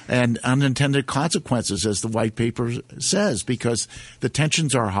 and unintended consequences, as the white paper says, because the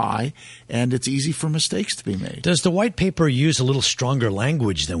tensions are high and it's easy for mistakes to be made. Does the white paper use a little stronger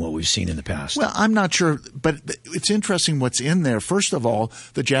language than what we've seen in the past? Well, I'm not sure, but it's interesting what's in there. First of all,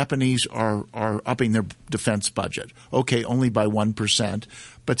 the Japanese are upping their defense budget. Okay, only by 1%,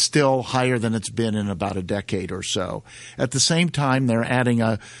 but still higher than it's been in about a decade or so. At the same time, they're adding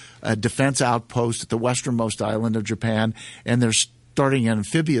a defense outpost at the westernmost island of Japan, and they're starting an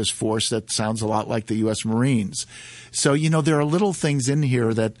amphibious force that sounds a lot like the U.S. Marines. So, there are little things in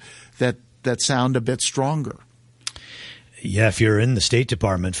here that sound a bit stronger. Yeah, if you're in the State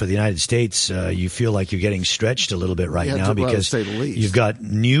Department for the United States, you feel like you're getting stretched a little bit right now because to say the least. You've got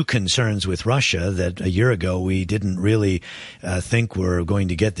new concerns with Russia that a year ago we didn't really think were going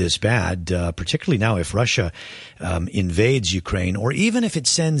to get this bad, particularly now if Russia invades Ukraine, or even if it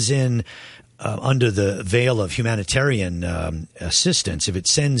sends in under the veil of humanitarian assistance, if it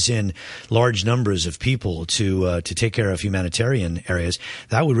sends in large numbers of people to take care of humanitarian areas,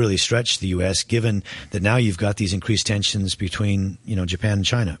 that would really stretch the U.S., given that now you've got these increased tensions between, Japan and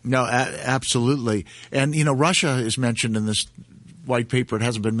China. No, absolutely. And, Russia is mentioned in this white paper. It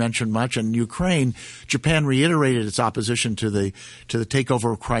hasn't been mentioned much. And Ukraine, Japan reiterated its opposition to the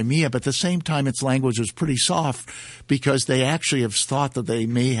takeover of Crimea, but at the same time its language was pretty soft because they actually have thought that they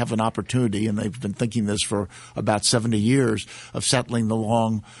may have an opportunity, and they've been thinking this for about 70 years, of settling the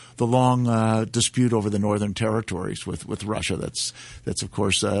long dispute over the northern territories with Russia. That's of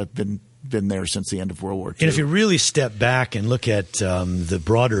course been there since the end of World War II. And if you really step back and look at the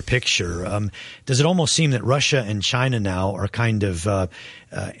broader picture, does it almost seem that Russia and China now are kind of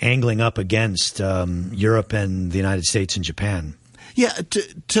angling up against Europe and the United States and Japan? Yeah,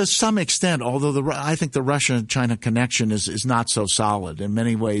 to some extent, although I think the Russia-China connection is not so solid. In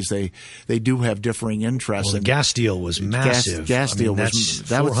many ways, they do have differing interests. Well, the gas deal was massive. Gas deal was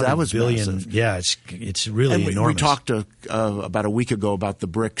billion. Massive. Yeah, it's really enormous. We talked about a week ago about the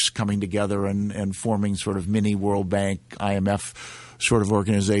BRICS coming together and forming sort of mini World Bank, IMF sort of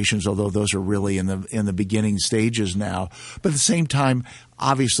organizations, although those are really in the beginning stages now. But at the same time,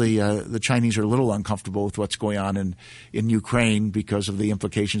 obviously, the Chinese are a little uncomfortable with what's going on in Ukraine because of the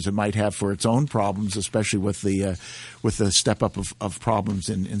implications it might have for its own problems, especially with the step up of problems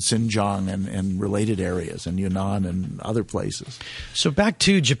in Xinjiang and related areas, and Yunnan and other places. So back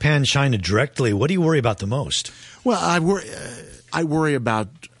to Japan-China directly, what do you worry about the most? Well, I worry about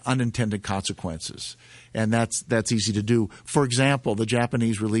unintended consequences. And that's easy to do. For example, the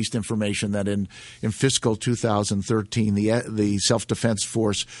Japanese released information that in fiscal 2013, the self-defense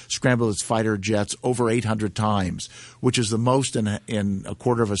force scrambled its fighter jets over 800 times, which is the most in a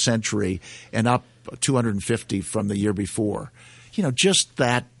quarter of a century, and up 250 from the year before. Just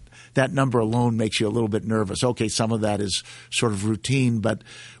that number alone makes you a little bit nervous. Okay, some of that is sort of routine, but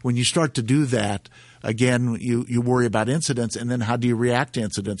when you start to do that, again, you worry about incidents, and then how do you react to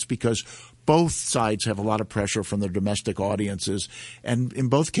incidents? Because both sides have a lot of pressure from their domestic audiences, and in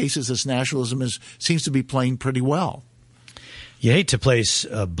both cases, this nationalism seems to be playing pretty well. You hate to place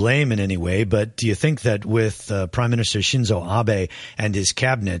blame in any way, but do you think that with Prime Minister Shinzo Abe and his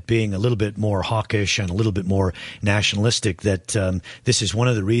cabinet being a little bit more hawkish and a little bit more nationalistic, that this is one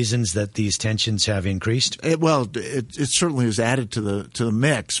of the reasons that these tensions have increased? It certainly has added to the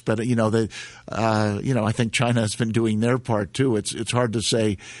mix, but I think China has been doing their part too. It's hard to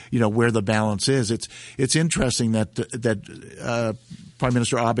say where the balance is. It's interesting that Prime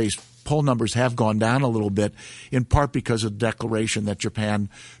Minister Abe's poll numbers have gone down a little bit, in part because of the declaration that Japan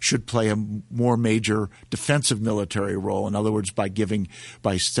should play a more major defensive military role. In other words, by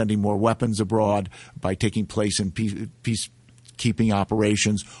sending more weapons abroad, by taking place in peacekeeping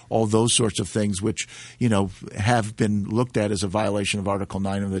operations, all those sorts of things, which have been looked at as a violation of Article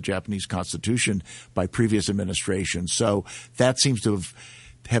 9 of the Japanese Constitution by previous administrations. So that seems to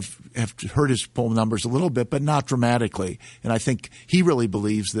have hurt his poll numbers a little bit, but not dramatically. And I think he really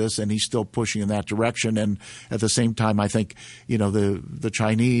believes this, and he's still pushing in that direction. And at the same time, I think the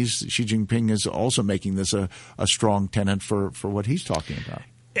Chinese, Xi Jinping, is also making this a strong tenet for what he's talking about.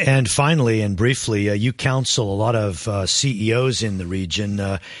 And finally and briefly, you counsel a lot of CEOs in the region.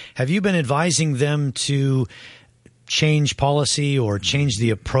 Have you been advising them to change policy or change the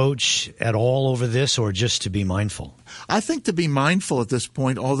approach at all over this, or just to be mindful? I think to be mindful at this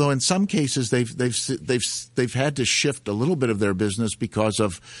point, although in some cases they've had to shift a little bit of their business because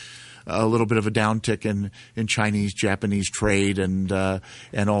of a little bit of a downtick in Chinese-Japanese trade, and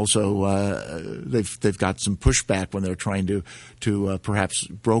also they've got some pushback when they're trying to perhaps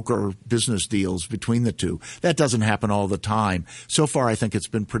broker business deals between the two. That doesn't happen all the time. So far, I think it's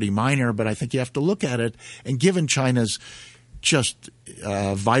been pretty minor, but I think you have to look at it. And given China's just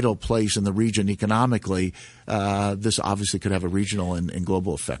a vital place in the region economically, this obviously could have a regional and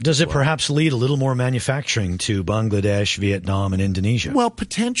global effect. Does it perhaps lead a little more manufacturing to Bangladesh, Vietnam, and Indonesia? Well,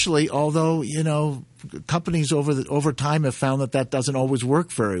 potentially, although, companies over time have found that doesn't always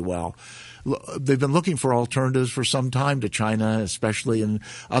work very well. They've been looking for alternatives for some time to China, especially in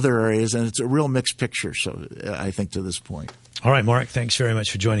other areas, and it's a real mixed picture, so I think, to this point. All right, Mark, thanks very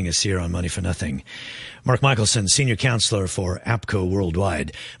much for joining us here on Money for Nothing. Mark Michelson, Senior Counselor for APCO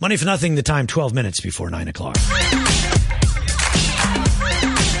Worldwide. Money for Nothing, the time 12 minutes before 9 o'clock.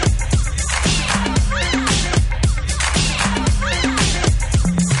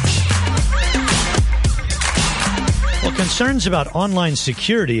 Concerns about online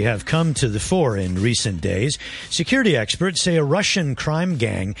security have come to the fore in recent days. Security experts say a Russian crime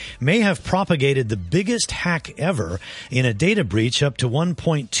gang may have propagated the biggest hack ever in a data breach up to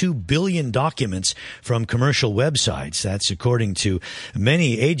 1.2 billion documents from commercial websites. That's according to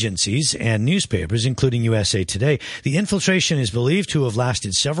many agencies and newspapers, including USA Today. The infiltration is believed to have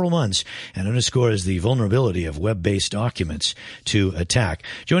lasted several months and underscores the vulnerability of web-based documents to attack.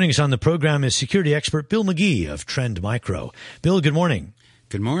 Joining us on the program is security expert Bill McGee of Trend Micro. Bill, good morning.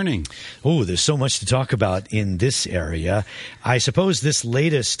 Good morning. Oh, there's so much to talk about in this area. I suppose this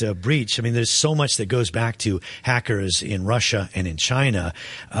latest breach, there's so much that goes back to hackers in Russia and in China.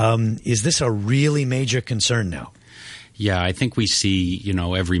 Is this a really major concern now? Yeah, I think we see,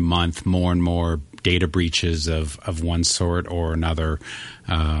 every month more and more data breaches of one sort or another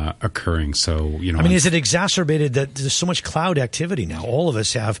occurring. So, is it exacerbated that there's so much cloud activity now? All of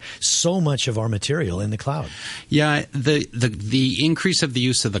us have so much of our material in the cloud. Yeah, the increase of the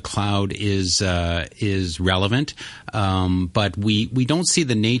use of the cloud is relevant, but we don't see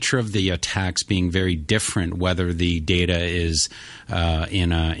the nature of the attacks being very different, whether the data is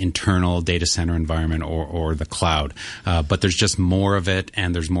in an internal data center environment or the cloud. But there's just more of it,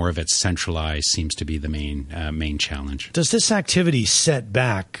 and there's more of it centralized seems to be the main challenge. Does this activity set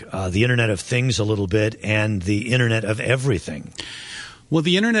back the Internet of Things a little bit and the Internet of Everything? Well,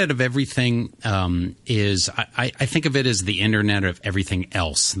 the Internet of Everything is, I think of it as the Internet of everything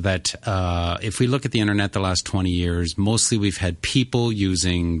else. That if we look at the Internet the last 20 years, mostly we've had people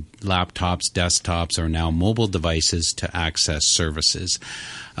using laptops, desktops, or now mobile devices to access services.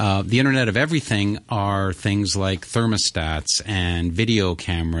 The Internet of Everything are things like thermostats and video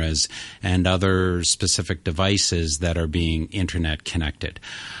cameras and other specific devices that are being Internet connected.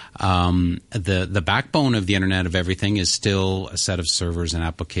 The backbone of the Internet of Everything is still a set of servers and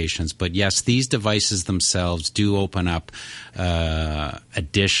applications. But yes, these devices themselves do open up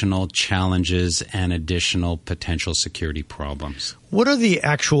additional challenges and additional potential security problems. What are the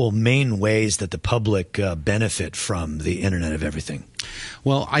actual main ways that the public benefit from the Internet of Everything?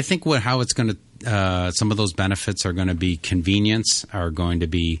 Well, I think how it's going to some of those benefits are going to be convenience, are going to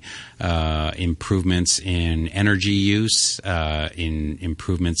be improvements in energy use, in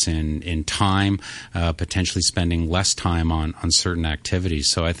improvements in time, potentially spending less time on certain activities.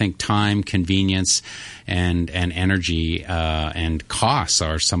 So I think time, convenience, and energy and costs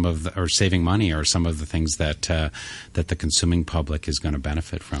are or saving money are some of the things that the consuming public is going to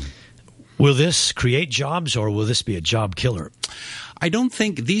benefit from. Will this create jobs, or will this be a job killer? I don't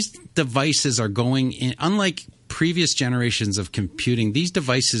think these devices are going in, unlike previous generations of computing, these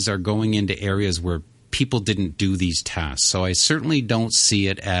devices are going into areas where people didn't do these tasks. So I certainly don't see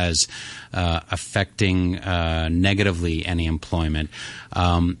it as affecting negatively any employment.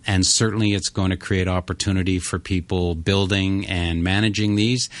 And certainly it's going to create opportunity for people building and managing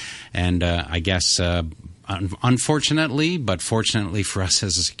these. And I guess unfortunately, but fortunately for us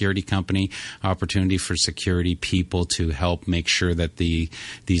as a security company, opportunity for security people to help make sure that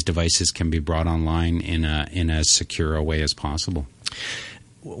these devices can be brought online in as secure a way as possible.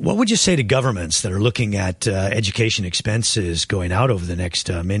 What would you say to governments that are looking at education expenses going out over the next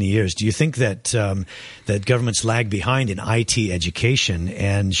many years? Do you think that that governments lag behind in IT education,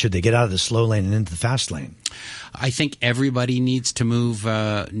 and should they get out of the slow lane and into the fast lane? I think everybody needs to move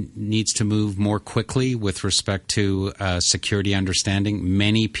more quickly with respect to security understanding.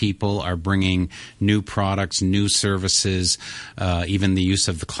 Many people are bringing new products, new services, even the use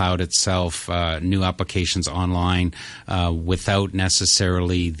of the cloud itself, new applications online, without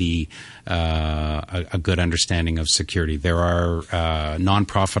necessarily a good understanding of security. There are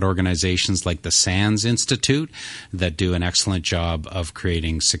nonprofit organizations like the SANS Institute that do an excellent job of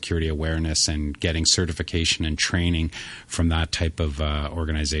creating security awareness, and getting certification and training from that type of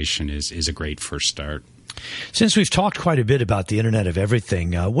organization is a great first start. Since we've talked quite a bit about the Internet of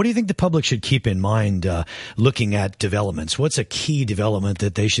Everything, what do you think the public should keep in mind looking at developments? What's a key development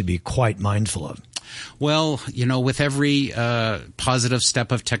that they should be quite mindful of? Well, with every positive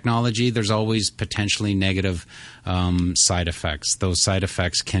step of technology, there's always potentially negative side effects. Those side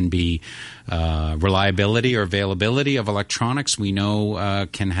effects can be reliability or availability of electronics. We know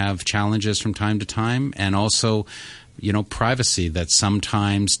can have challenges from time to time, and also privacy, that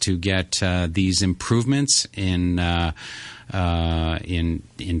sometimes to get these improvements in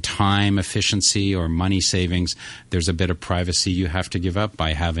time efficiency or money savings, there's a bit of privacy you have to give up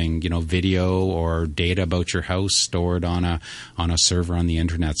by having video or data about your house stored on a server on the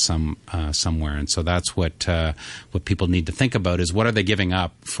internet somewhere. And so that's what people need to think about, is what are they giving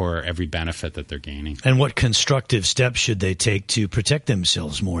up for every benefit that they're gaining, and what constructive steps should they take to protect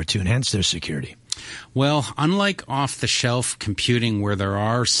themselves more, to enhance their security? Well, unlike off-the-shelf computing where there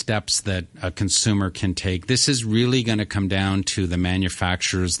are steps that a consumer can take, this is really going to come down to the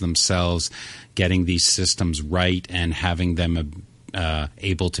manufacturers themselves getting these systems right and having them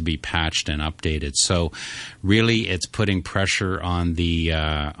able to be patched and updated. So really it's putting pressure on the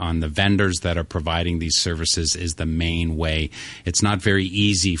vendors that are providing these services is the main way. It's not very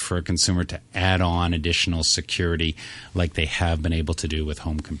easy for a consumer to add on additional security like they have been able to do with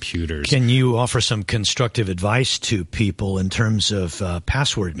home computers. Can you offer some constructive advice to people in terms of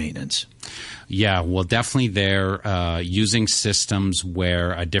password maintenance? Yeah, well, definitely they're using systems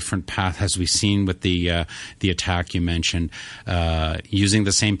where a different path, as we've seen with the attack you mentioned, using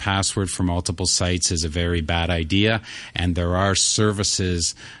the same password for multiple sites is a very bad idea. And there are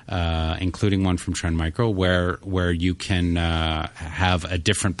services, including one from Trend Micro, where you can have a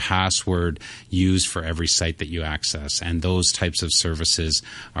different password used for every site that you access. And those types of services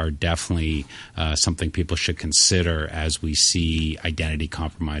are definitely something people should consider as we see identity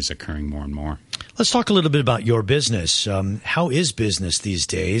compromise occurring more and more. Let's talk a little bit about your business. How is business these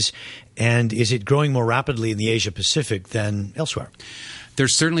days, and is it growing more rapidly in the Asia Pacific than elsewhere?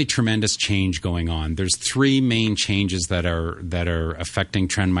 There's certainly tremendous change going on. There's three main changes that are affecting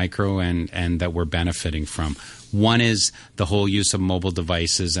Trend Micro and that we're benefiting from. One is the whole use of mobile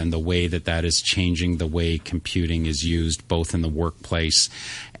devices and the way that is changing the way computing is used both in the workplace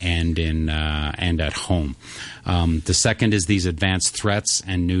and at home. The second is these advanced threats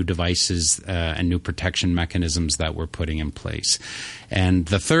and new devices and new protection mechanisms that we're putting in place. And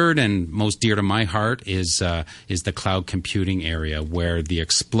the third, and most dear to my heart, is the cloud computing area, where the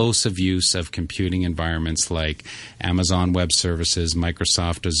explosive use of computing environments like Amazon Web Services,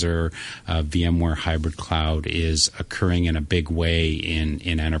 Microsoft Azure, VMware Hybrid Cloud is occurring in a big way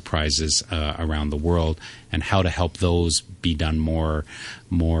in enterprises around the world. And how to help those be done more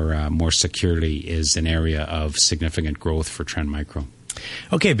securely is an area of significant growth for Trend Micro.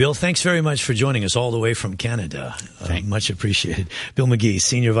 Okay, Bill, thanks very much for joining us all the way from Canada. Much appreciated. Bill McGee,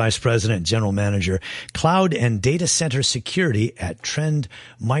 Senior Vice President, General Manager, Cloud and Data Center Security at Trend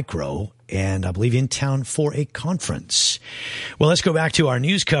Micro, and I believe in town for a conference. Well, let's go back to our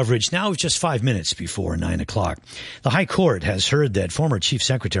news coverage now, just 5 minutes before 9 o'clock. The High Court has heard that former Chief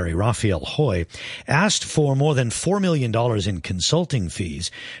Secretary Raphael Hui asked for more than $4 million in consulting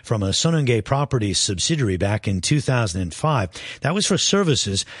fees from a Sonhengye Properties subsidiary back in 2005. That was for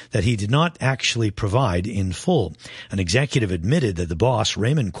services that he did not actually provide in full. An executive admitted that the boss,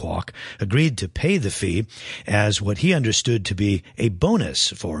 Raymond Kwok, agreed to pay the fee as what he understood to be a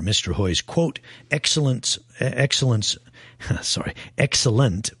bonus for Mr. Hui's, quote, excellent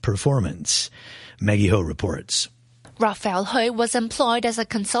performance. Maggie Ho reports. Raphael Hui was employed as a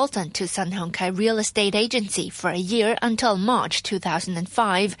consultant to Sonhengye Real Estate Agency for a year until March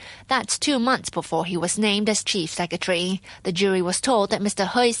 2005. That's 2 months before he was named as Chief Secretary. The jury was told that Mr.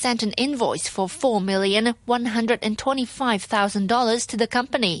 Hui sent an invoice for $4,125,000 to the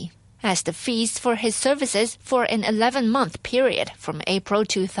company as the fees for his services for an 11-month period from April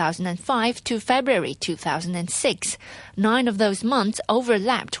 2005 to February 2006. 9 of those months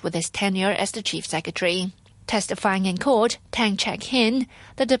overlapped with his tenure as the Chief Secretary. Testifying in court, Tang Chek-hin,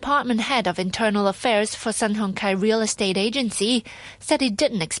 the department head of internal affairs for Sonhengye Real Estate Agency, said he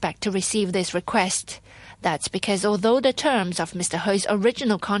didn't expect to receive this request. That's because although the terms of Mr. Hui's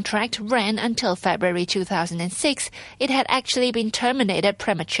original contract ran until February 2006, it had actually been terminated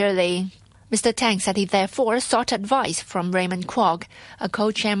prematurely. Mr. Tang said he therefore sought advice from Raymond Kwok, a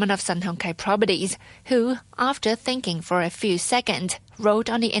co-chairman of Sonhengye Properties, who, after thinking for a few seconds, wrote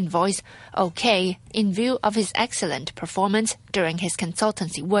on the invoice, "Okay," in view of his excellent performance during his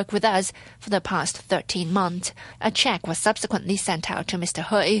consultancy work with us for the past 13 months. A check was subsequently sent out to Mr.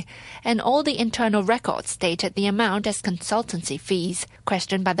 Hui, and all the internal records stated the amount as consultancy fees.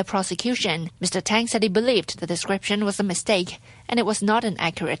 Questioned by the prosecution, Mr. Tang said he believed the description was a mistake, and it was not an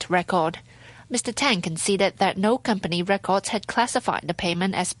accurate record. Mr. Tang conceded that no company records had classified the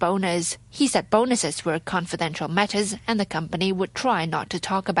payment as bonus. He said bonuses were confidential matters and the company would try not to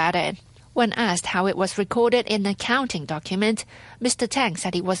talk about it. When asked how it was recorded in an accounting document, Mr. Tang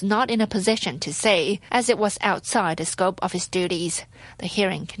said he was not in a position to say, as it was outside the scope of his duties. The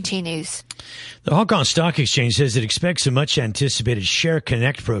hearing continues. The Hong Kong Stock Exchange says it expects a much-anticipated Share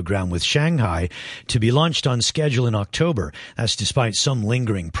Connect program with Shanghai to be launched on schedule in October. That's despite some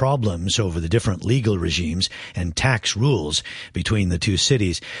lingering problems over the different legal regimes and tax rules between the two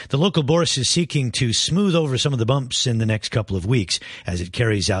cities. The local bourse is seeking to smooth over some of the bumps in the next couple of weeks as it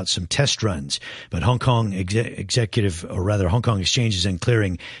carries out some test runs. But Hong Kong Hong Kong Exchanges and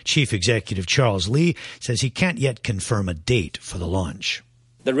Clearing Chief Executive Charles Lee says he can't yet confirm a date for the launch.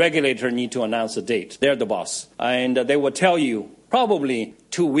 The regulator need to announce a date. They're the boss. And they will tell you probably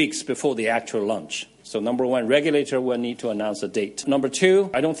 2 weeks before the actual launch. So number one, regulator will need to announce a date. Number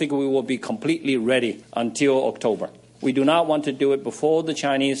two, I don't think we will be completely ready until October. We do not want to do it before the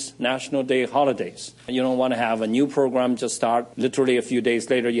Chinese National Day holidays. You don't want to have a new program just start. Literally a few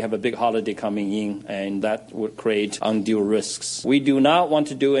days later, you have a big holiday coming in, and that would create undue risks. We do not want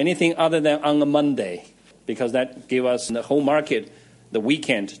to do anything other than on a Monday, because that gives us the whole market the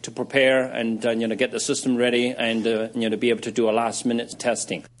weekend to prepare and get the system ready and be able to do a last-minute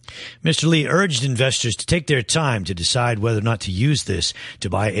testing. Mr. Lee urged investors to take their time to decide whether or not to use this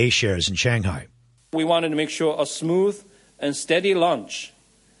to buy A shares in Shanghai. We wanted to make sure a smooth and steady launch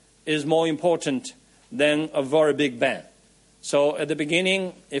is more important than a very big bang. So at the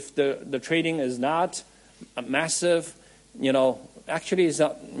beginning, if the trading is not massive, actually is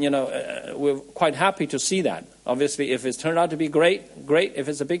we're quite happy to see that. Obviously, if it's turned out to be great, great. If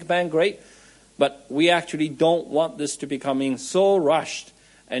it's a big bang, great. But we actually don't want this to becoming so rushed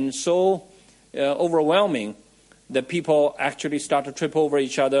and so overwhelming that people actually start to trip over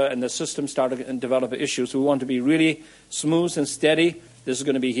each other and the system start to develop issues. We want to be really smooth and steady. This is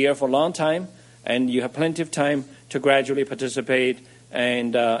going to be here for a long time, and you have plenty of time to gradually participate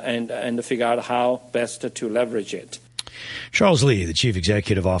and to figure out how best to leverage it. Charles Lee, the Chief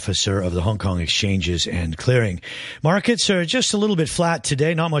Executive Officer of the Hong Kong Exchanges and Clearing. Markets are just a little bit flat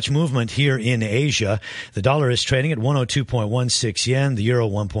today. Not much movement here in Asia. The dollar is trading at 102.16 yen, the euro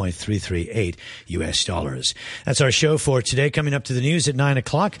 1.338 US dollars. That's our show for today. Coming up to the news at 9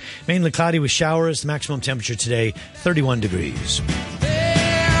 o'clock. Mainly cloudy with showers. The maximum temperature today, 31 degrees.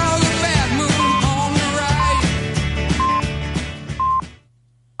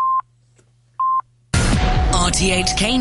 RTHK